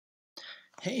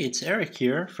Hey, it's Eric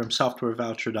here from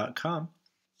SoftwareVoucher.com.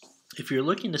 If you're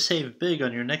looking to save big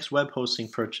on your next web hosting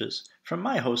purchase from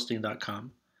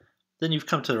MyHosting.com, then you've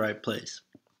come to the right place.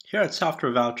 Here at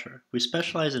Software Voucher, we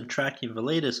specialize in tracking the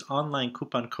latest online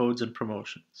coupon codes and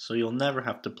promotions, so you'll never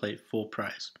have to pay full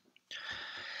price.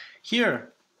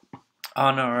 Here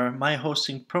on our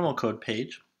MyHosting promo code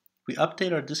page, we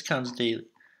update our discounts daily,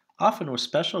 often with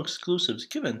special exclusives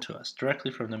given to us directly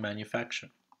from the manufacturer.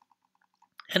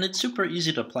 And it's super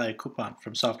easy to apply a coupon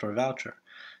from Software Voucher.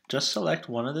 Just select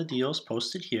one of the deals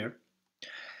posted here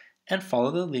and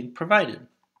follow the link provided.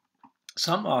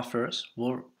 Some offers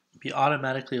will be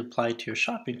automatically applied to your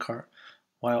shopping cart,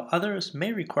 while others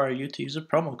may require you to use a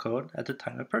promo code at the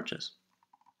time of purchase.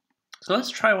 So let's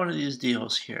try one of these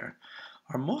deals here.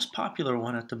 Our most popular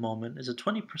one at the moment is a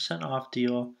 20% off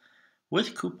deal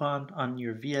with coupon on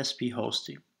your VSP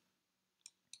hosting.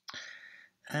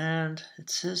 And it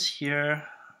says here,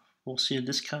 we'll see a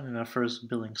discount in our first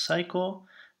billing cycle.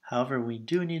 However, we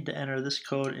do need to enter this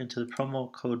code into the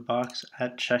promo code box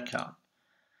at checkout.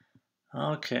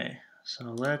 Okay, so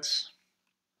let's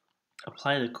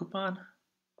apply the coupon.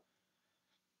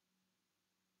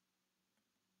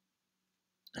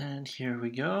 And here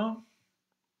we go.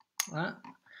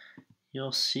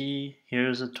 You'll see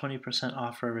here's a 20%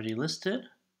 offer already listed.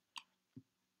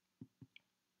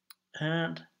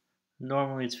 And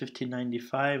normally it's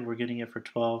 $15.95. We're getting it for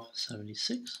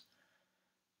 $12.76.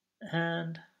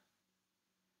 And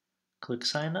click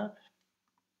sign up.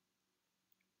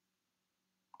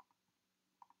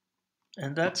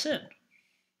 And that's it.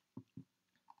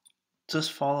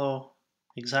 Just follow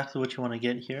exactly what you want to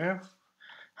get here,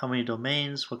 how many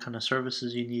domains, what kind of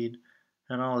services you need,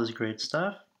 and all this great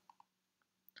stuff.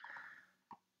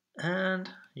 And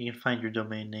you can find your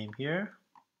domain name here.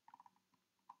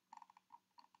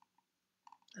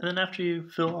 And then after you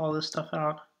fill all this stuff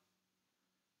out,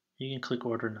 you can click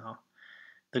order now.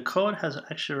 The code has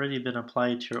actually already been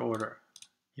applied to your order.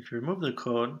 If you remove the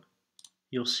code,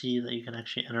 you'll see that you can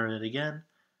actually enter it again.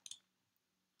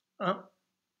 Oh,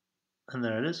 and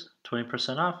there it is,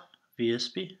 20% off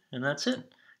VSP, and that's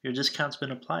it. Your discount's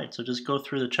been applied. So just go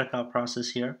through the checkout process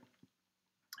here,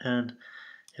 and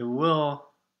it will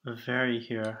vary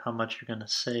here how much you're going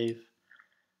to save,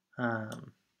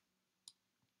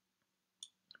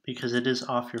 because it is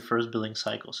off your first billing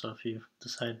cycle. So if you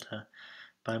decide to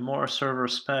buy more server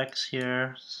specs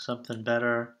here, something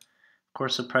better, of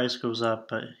course the price goes up,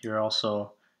 but you're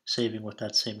also saving with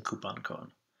that same coupon code.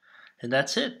 And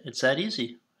that's it. It's that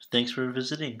easy. Thanks for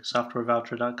visiting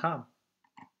SoftwareVoucher.com.